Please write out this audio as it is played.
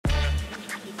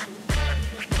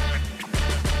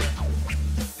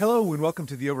Hello and welcome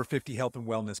to the Over 50 Health and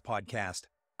Wellness Podcast.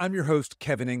 I'm your host,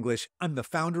 Kevin English. I'm the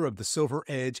founder of The Silver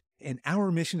Edge, and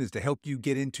our mission is to help you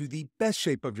get into the best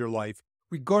shape of your life,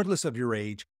 regardless of your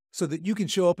age, so that you can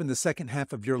show up in the second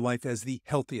half of your life as the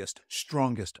healthiest,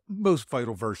 strongest, most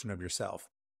vital version of yourself.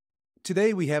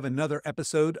 Today we have another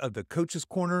episode of the Coach's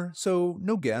Corner, so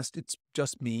no guest, it's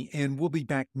just me, and we'll be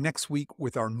back next week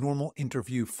with our normal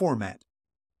interview format.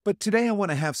 But today I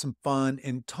want to have some fun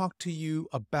and talk to you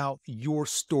about your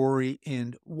story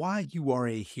and why you are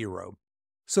a hero.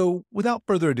 So without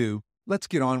further ado, let's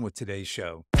get on with today's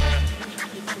show.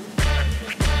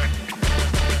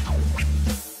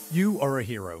 You are a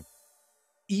hero.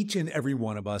 Each and every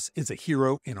one of us is a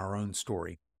hero in our own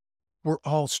story. We're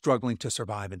all struggling to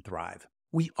survive and thrive.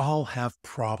 We all have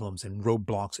problems and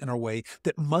roadblocks in our way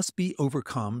that must be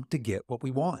overcome to get what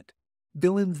we want.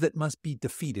 Villains that must be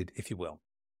defeated, if you will.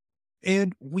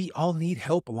 And we all need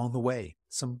help along the way,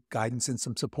 some guidance and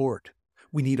some support.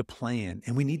 We need a plan,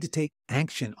 and we need to take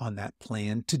action on that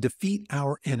plan to defeat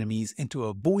our enemies and to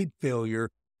avoid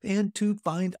failure and to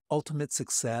find ultimate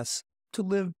success, to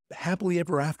live happily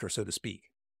ever after, so to speak.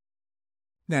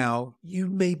 Now, you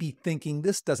may be thinking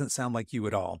this doesn't sound like you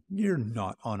at all. You're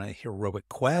not on a heroic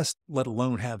quest, let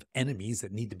alone have enemies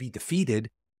that need to be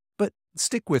defeated. But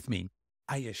stick with me.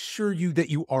 I assure you that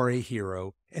you are a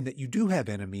hero and that you do have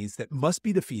enemies that must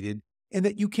be defeated and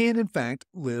that you can, in fact,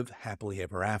 live happily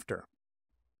ever after.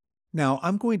 Now,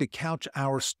 I'm going to couch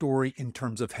our story in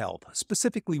terms of health,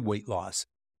 specifically weight loss.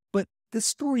 But this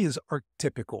story is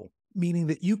archetypical, meaning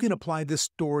that you can apply this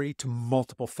story to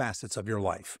multiple facets of your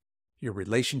life, your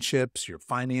relationships, your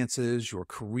finances, your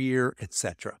career,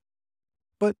 etc.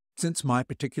 But since my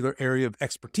particular area of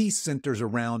expertise centers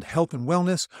around health and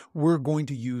wellness, we're going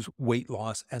to use weight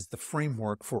loss as the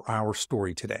framework for our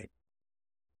story today.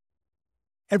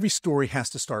 Every story has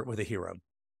to start with a hero.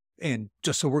 And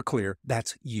just so we're clear,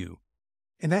 that's you.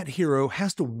 And that hero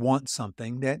has to want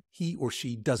something that he or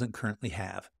she doesn't currently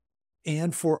have.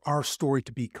 And for our story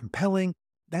to be compelling,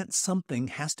 that something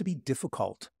has to be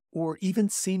difficult or even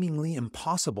seemingly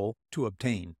impossible to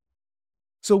obtain.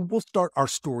 So we'll start our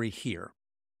story here.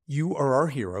 You are our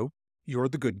hero, you're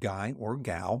the good guy or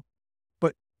gal,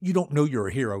 but you don't know you're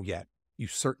a hero yet. You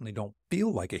certainly don't feel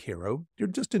like a hero, you're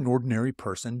just an ordinary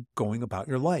person going about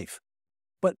your life.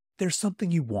 But there's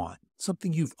something you want,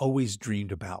 something you've always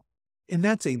dreamed about, and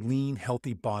that's a lean,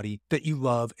 healthy body that you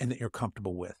love and that you're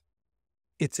comfortable with.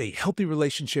 It's a healthy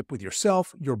relationship with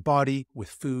yourself, your body, with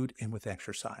food, and with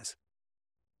exercise.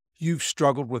 You've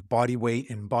struggled with body weight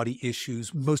and body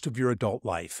issues most of your adult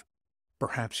life.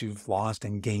 Perhaps you've lost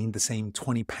and gained the same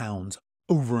 20 pounds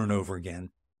over and over again.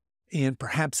 And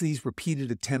perhaps these repeated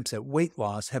attempts at weight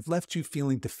loss have left you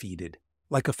feeling defeated,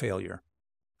 like a failure.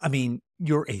 I mean,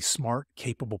 you're a smart,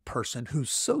 capable person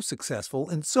who's so successful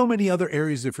in so many other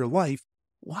areas of your life.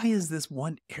 Why is this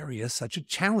one area such a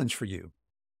challenge for you?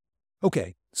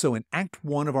 Okay, so in Act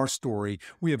 1 of our story,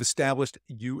 we have established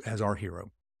you as our hero.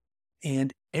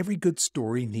 And every good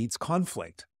story needs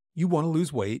conflict. You want to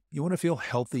lose weight, you want to feel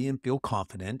healthy and feel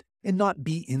confident, and not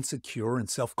be insecure and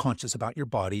self-conscious about your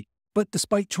body, but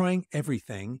despite trying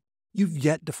everything, you've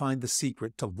yet to find the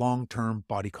secret to long-term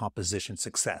body composition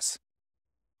success.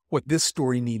 What this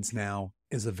story needs now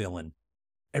is a villain.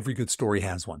 Every good story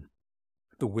has one.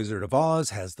 The Wizard of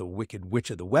Oz has the Wicked Witch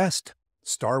of the West,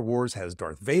 Star Wars has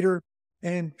Darth Vader,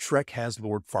 and Shrek has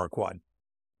Lord Farquaad.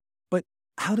 But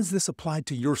how does this apply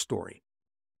to your story?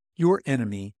 Your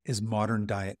enemy is modern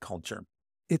diet culture.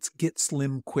 It's get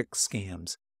slim quick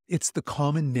scams. It's the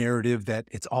common narrative that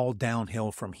it's all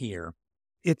downhill from here.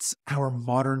 It's our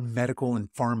modern medical and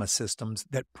pharma systems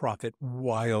that profit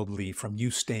wildly from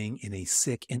you staying in a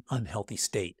sick and unhealthy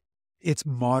state. It's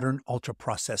modern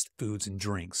ultra-processed foods and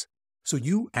drinks. So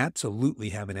you absolutely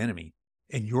have an enemy,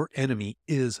 and your enemy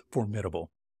is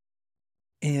formidable.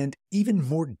 And even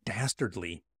more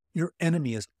dastardly, your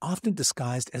enemy is often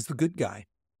disguised as the good guy.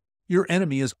 Your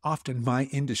enemy is often my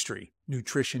industry,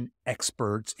 nutrition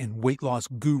experts and weight loss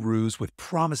gurus with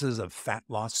promises of fat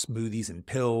loss smoothies and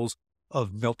pills,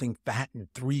 of melting fat in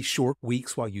 3 short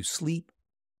weeks while you sleep.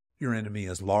 Your enemy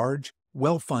is large,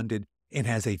 well-funded, and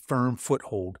has a firm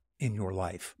foothold in your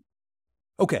life.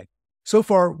 Okay, so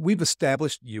far we've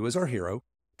established you as our hero.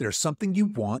 There's something you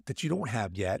want that you don't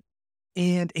have yet,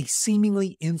 and a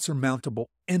seemingly insurmountable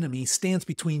enemy stands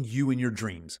between you and your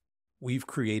dreams. We've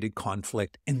created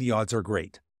conflict, and the odds are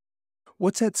great.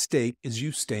 What's at stake is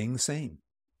you staying the same,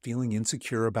 feeling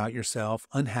insecure about yourself,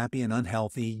 unhappy and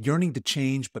unhealthy, yearning to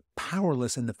change but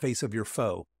powerless in the face of your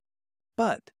foe.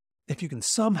 But if you can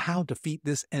somehow defeat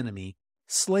this enemy,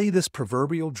 slay this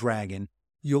proverbial dragon,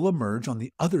 You'll emerge on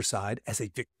the other side as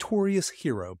a victorious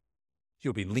hero.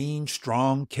 You'll be lean,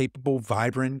 strong, capable,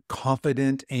 vibrant,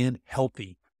 confident, and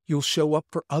healthy. You'll show up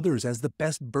for others as the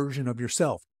best version of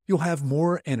yourself. You'll have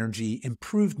more energy,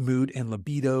 improved mood and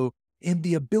libido, and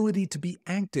the ability to be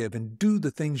active and do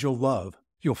the things you'll love.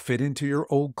 You'll fit into your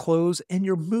old clothes, and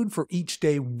your mood for each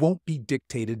day won't be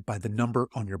dictated by the number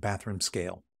on your bathroom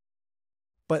scale.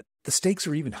 But the stakes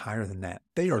are even higher than that.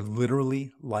 They are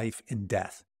literally life and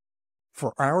death.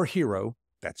 For our hero,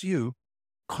 that's you,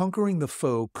 conquering the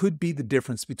foe could be the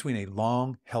difference between a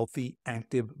long, healthy,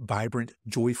 active, vibrant,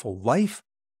 joyful life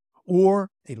or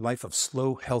a life of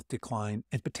slow health decline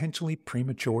and potentially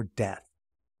premature death.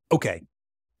 Okay,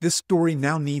 this story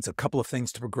now needs a couple of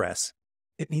things to progress.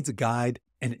 It needs a guide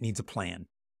and it needs a plan.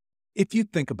 If you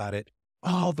think about it,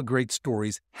 all the great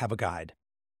stories have a guide.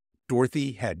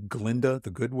 Dorothy had Glinda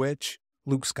the Good Witch,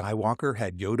 Luke Skywalker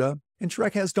had Yoda, and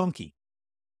Shrek has Donkey.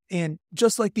 And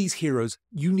just like these heroes,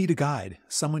 you need a guide,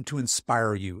 someone to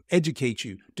inspire you, educate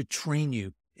you, to train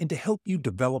you, and to help you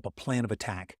develop a plan of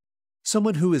attack.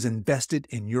 Someone who is invested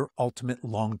in your ultimate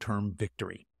long-term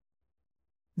victory.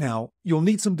 Now, you'll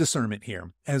need some discernment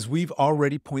here. As we've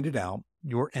already pointed out,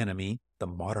 your enemy, the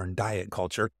modern diet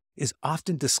culture, is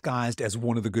often disguised as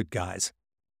one of the good guys.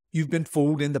 You've been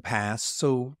fooled in the past,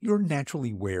 so you're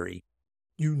naturally wary.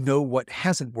 You know what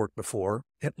hasn't worked before,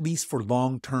 at least for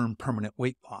long-term permanent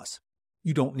weight loss.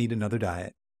 You don't need another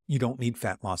diet. You don't need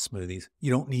fat loss smoothies.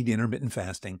 You don't need intermittent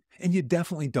fasting. And you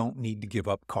definitely don't need to give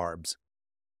up carbs.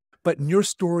 But in your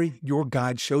story, your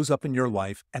guide shows up in your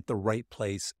life at the right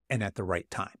place and at the right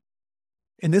time.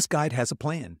 And this guide has a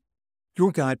plan.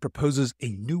 Your guide proposes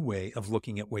a new way of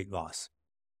looking at weight loss.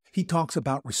 He talks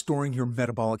about restoring your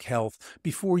metabolic health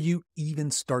before you even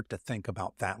start to think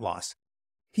about fat loss.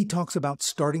 He talks about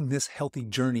starting this healthy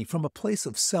journey from a place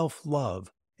of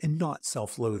self-love and not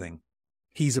self-loathing.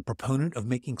 He's a proponent of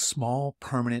making small,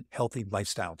 permanent, healthy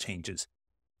lifestyle changes.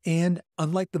 And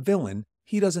unlike the villain,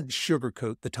 he doesn't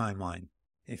sugarcoat the timeline.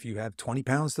 If you have 20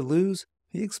 pounds to lose,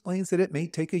 he explains that it may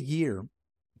take a year,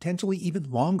 potentially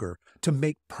even longer, to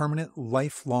make permanent,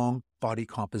 lifelong body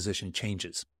composition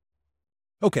changes.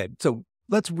 Okay, so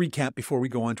let's recap before we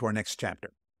go on to our next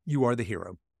chapter. You are the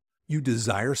hero. You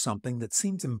desire something that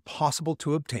seems impossible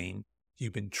to obtain.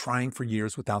 You've been trying for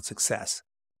years without success.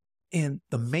 And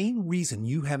the main reason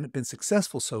you haven't been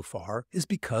successful so far is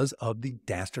because of the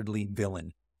dastardly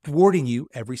villain, thwarting you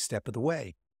every step of the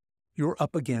way. You're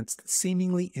up against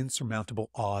seemingly insurmountable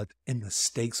odds and the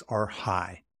stakes are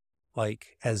high,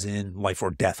 like as in life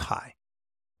or death high.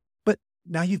 But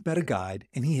now you've met a guide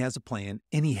and he has a plan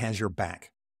and he has your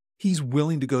back. He's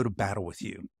willing to go to battle with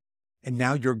you. And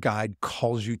now your guide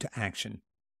calls you to action.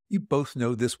 You both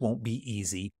know this won't be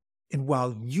easy. And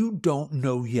while you don't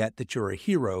know yet that you're a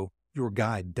hero, your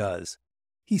guide does.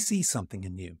 He sees something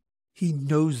in you. He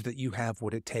knows that you have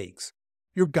what it takes.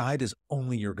 Your guide is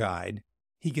only your guide.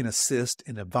 He can assist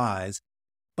and advise,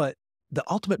 but the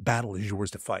ultimate battle is yours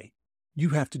to fight. You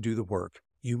have to do the work.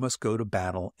 You must go to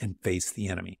battle and face the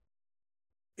enemy.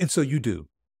 And so you do.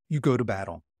 You go to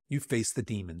battle. You face the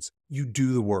demons. You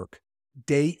do the work,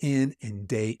 day in and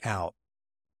day out.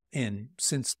 And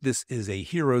since this is a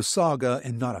hero saga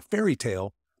and not a fairy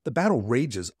tale, the battle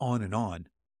rages on and on.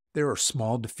 There are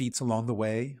small defeats along the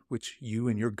way, which you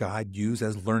and your guide use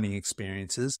as learning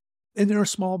experiences, and there are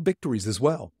small victories as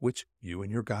well, which you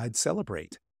and your guide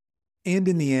celebrate. And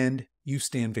in the end, you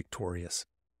stand victorious.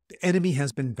 The enemy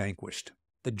has been vanquished,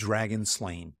 the dragon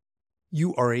slain.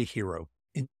 You are a hero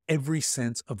in every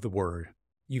sense of the word.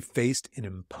 You faced an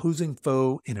imposing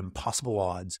foe in impossible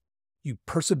odds. You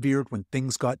persevered when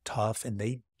things got tough, and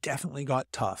they definitely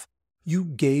got tough. You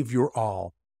gave your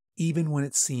all, even when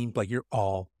it seemed like your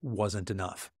all wasn't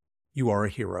enough. You are a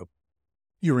hero.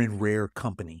 You're in rare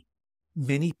company.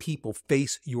 Many people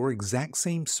face your exact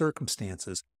same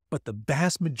circumstances, but the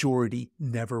vast majority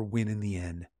never win in the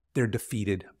end. They're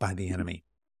defeated by the enemy.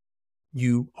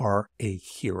 You are a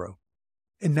hero.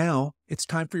 And now it's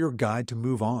time for your guide to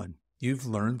move on. You've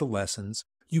learned the lessons.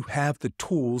 You have the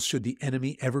tools should the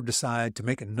enemy ever decide to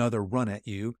make another run at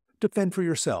you to fend for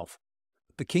yourself.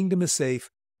 The kingdom is safe.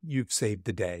 You've saved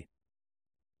the day.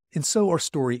 And so our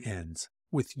story ends,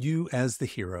 with you as the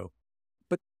hero.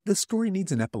 But the story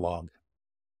needs an epilogue.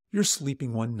 You're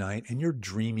sleeping one night and you're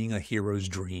dreaming a hero's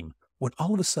dream, when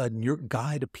all of a sudden your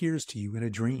guide appears to you in a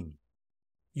dream.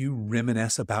 You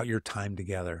reminisce about your time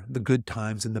together, the good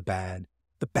times and the bad,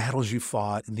 the battles you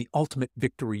fought, and the ultimate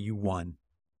victory you won.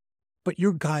 But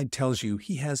your guide tells you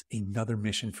he has another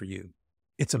mission for you.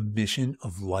 It's a mission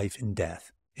of life and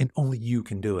death, and only you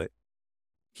can do it.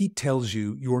 He tells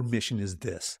you your mission is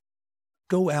this: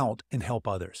 go out and help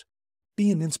others.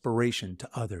 Be an inspiration to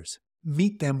others.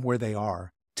 Meet them where they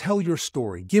are. Tell your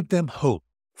story. Give them hope.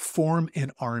 Form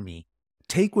an army.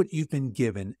 Take what you've been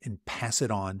given and pass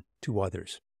it on to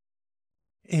others.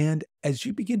 And as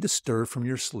you begin to stir from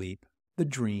your sleep, the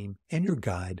dream and your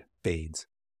guide fades.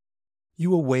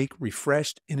 You awake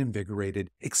refreshed and invigorated,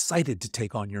 excited to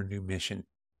take on your new mission.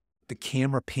 The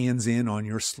camera pans in on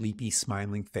your sleepy,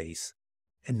 smiling face,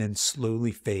 and then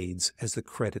slowly fades as the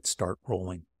credits start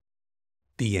rolling.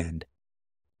 The end.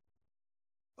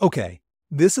 Okay,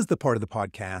 this is the part of the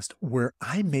podcast where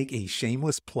I make a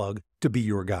shameless plug to be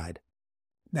your guide.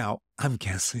 Now, I'm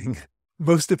guessing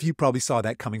most of you probably saw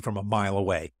that coming from a mile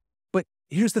away. But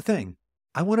here's the thing.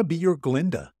 I want to be your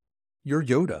Glinda, your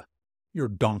Yoda, your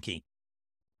donkey.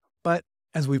 But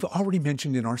as we've already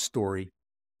mentioned in our story,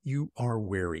 you are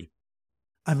wary.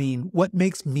 I mean, what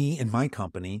makes me and my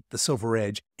company, the Silver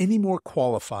Edge, any more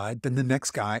qualified than the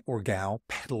next guy or gal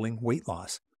peddling weight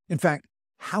loss? In fact,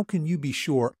 how can you be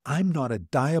sure I'm not a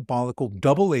diabolical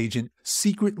double agent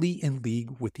secretly in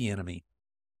league with the enemy?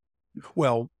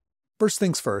 Well, first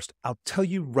things first, I'll tell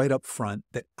you right up front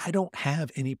that I don't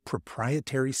have any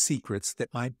proprietary secrets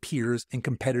that my peers and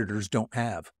competitors don't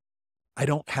have. I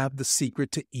don't have the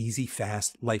secret to easy,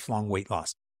 fast, lifelong weight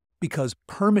loss, because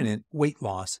permanent weight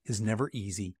loss is never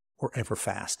easy or ever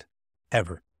fast,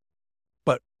 ever.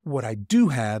 But what I do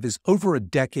have is over a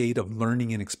decade of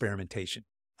learning and experimentation.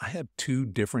 I have 2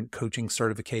 different coaching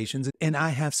certifications, and I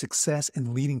have success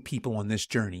in leading people on this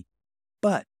journey.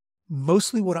 But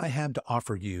mostly what I have to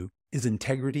offer you is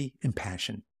integrity and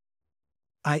passion.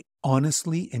 I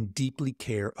honestly and deeply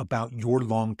care about your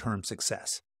long-term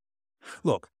success.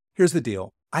 Look, here's the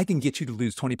deal. I can get you to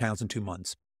lose 20 pounds in 2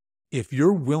 months. If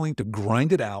you're willing to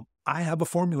grind it out, I have a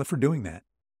formula for doing that.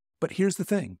 But here's the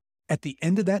thing. At the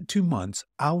end of that 2 months,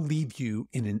 I'll leave you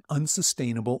in an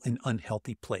unsustainable and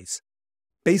unhealthy place.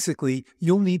 Basically,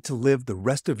 you'll need to live the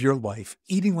rest of your life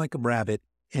eating like a rabbit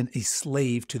and a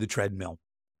slave to the treadmill.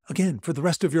 Again, for the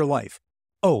rest of your life.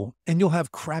 Oh, and you'll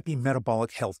have crappy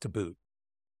metabolic health to boot.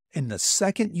 And the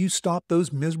second you stop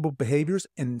those miserable behaviors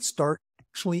and start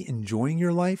actually enjoying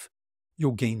your life,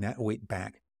 you'll gain that weight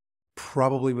back.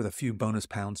 Probably with a few bonus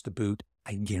pounds to boot,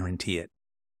 I guarantee it.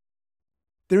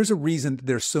 There's a reason that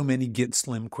there's so many Get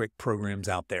Slim Quick programs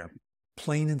out there.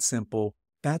 Plain and simple,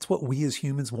 that's what we as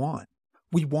humans want.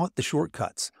 We want the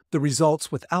shortcuts, the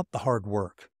results without the hard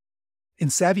work.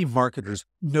 And savvy marketers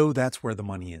know that's where the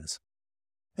money is.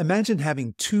 Imagine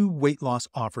having 2 weight loss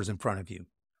offers in front of you.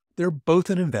 They're both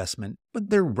an investment, but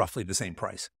they're roughly the same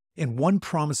price. And one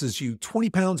promises you 20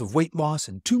 pounds of weight loss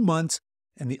in 2 months,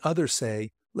 and the other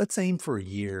say, let's aim for a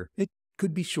year. It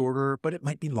could be shorter, but it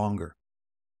might be longer.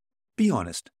 Be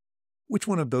honest. Which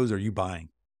one of those are you buying?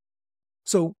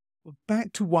 So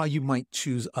back to why you might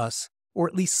choose us, or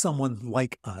at least someone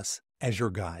like us, as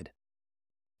your guide.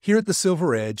 Here at the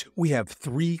Silver Edge, we have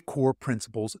 3 core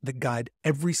principles that guide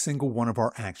every single one of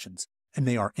our actions, and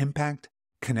they are impact,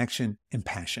 connection, and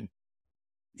passion.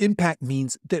 Impact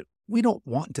means that we don't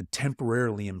want to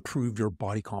temporarily improve your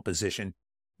body composition.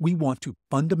 We want to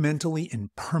fundamentally and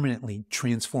permanently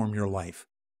transform your life.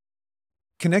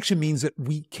 Connection means that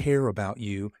we care about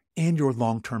you and your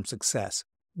long-term success.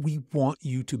 We want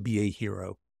you to be a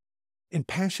hero. And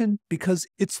passion, because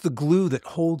it's the glue that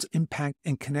holds impact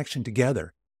and connection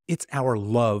together. It's our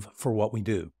love for what we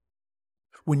do.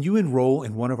 When you enroll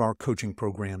in one of our coaching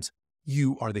programs,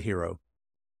 you are the hero.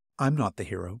 I'm not the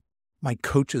hero. My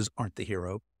coaches aren't the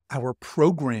hero. Our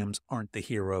programs aren't the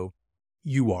hero.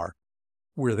 You are.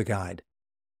 We're the guide.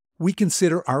 We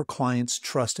consider our clients'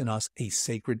 trust in us a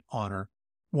sacred honor,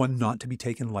 one not to be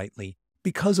taken lightly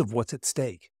because of what's at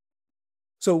stake.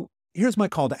 So here's my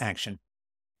call to action.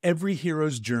 Every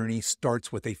hero's journey starts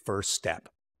with a first step.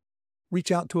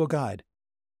 Reach out to a guide.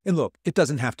 And look, it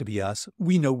doesn't have to be us.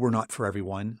 We know we're not for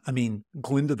everyone. I mean,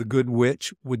 Glinda the Good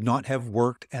Witch would not have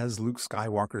worked as Luke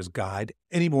Skywalker's guide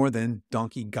any more than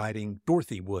Donkey guiding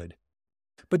Dorothy would.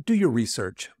 But do your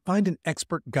research. Find an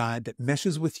expert guide that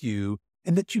meshes with you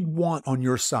and that you want on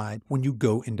your side when you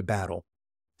go into battle.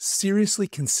 Seriously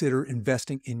consider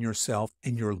investing in yourself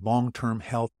and your long-term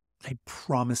health. I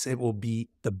promise it will be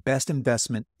the best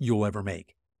investment you'll ever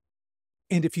make.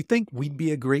 And if you think we'd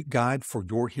be a great guide for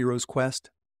your hero's quest,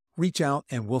 reach out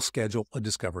and we'll schedule a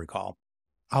discovery call.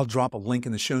 I'll drop a link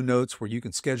in the show notes where you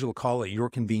can schedule a call at your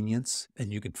convenience,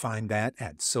 and you can find that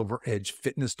at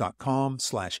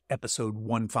silveredgefitness.com/episode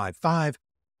 155,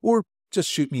 or just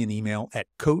shoot me an email at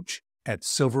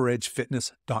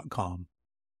coach@silveredgefitness.com.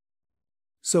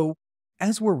 So,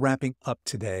 as we're wrapping up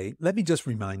today, let me just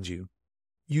remind you,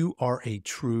 you are a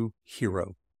true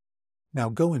hero. Now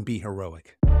go and be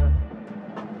heroic.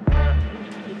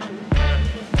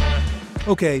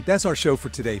 Okay, that's our show for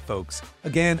today, folks.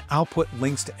 Again, I'll put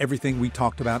links to everything we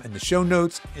talked about in the show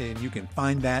notes, and you can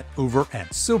find that over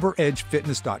at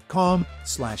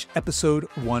silveredgefitness.com/episode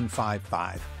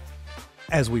 155.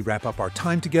 As we wrap up our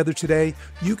time together today,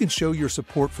 you can show your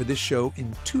support for this show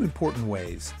in two important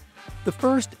ways. The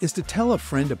first is to tell a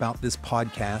friend about this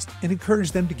podcast and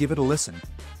encourage them to give it a listen.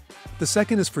 The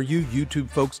second is for you YouTube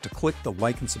folks to click the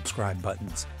like and subscribe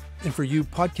buttons. And for you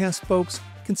podcast folks,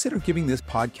 consider giving this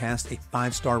podcast a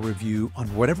 5-star review on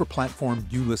whatever platform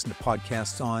you listen to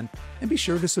podcasts on, and be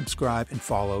sure to subscribe and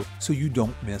follow so you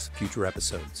don't miss future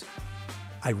episodes.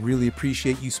 I really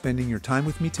appreciate you spending your time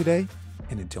with me today,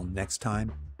 and until next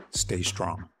time, stay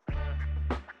strong.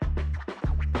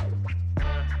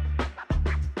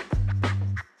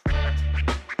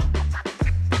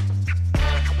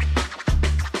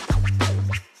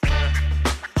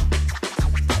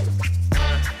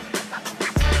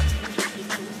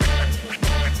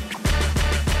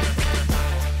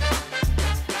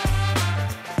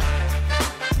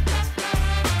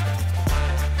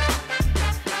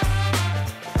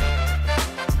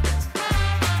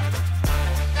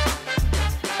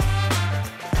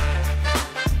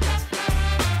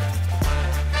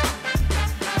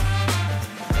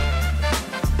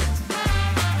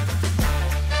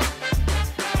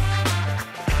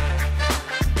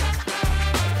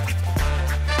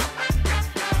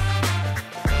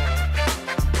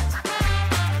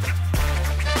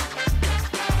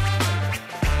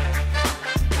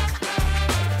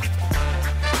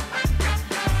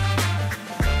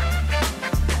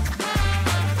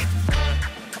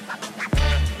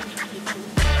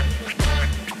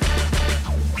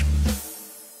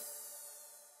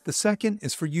 The second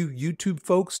is for you YouTube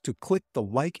folks to click the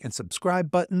like and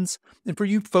subscribe buttons, and for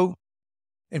you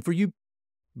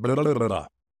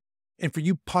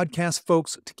podcast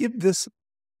folks to give this.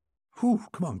 Come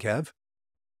on, Kev.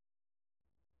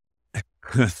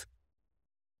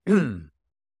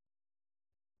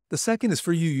 The second is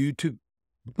for you YouTube.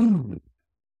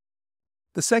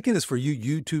 The second is for you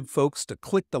YouTube folks to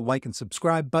click the like and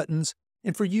subscribe buttons,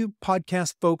 and for you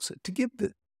podcast folks to give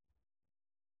the.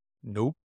 Nope.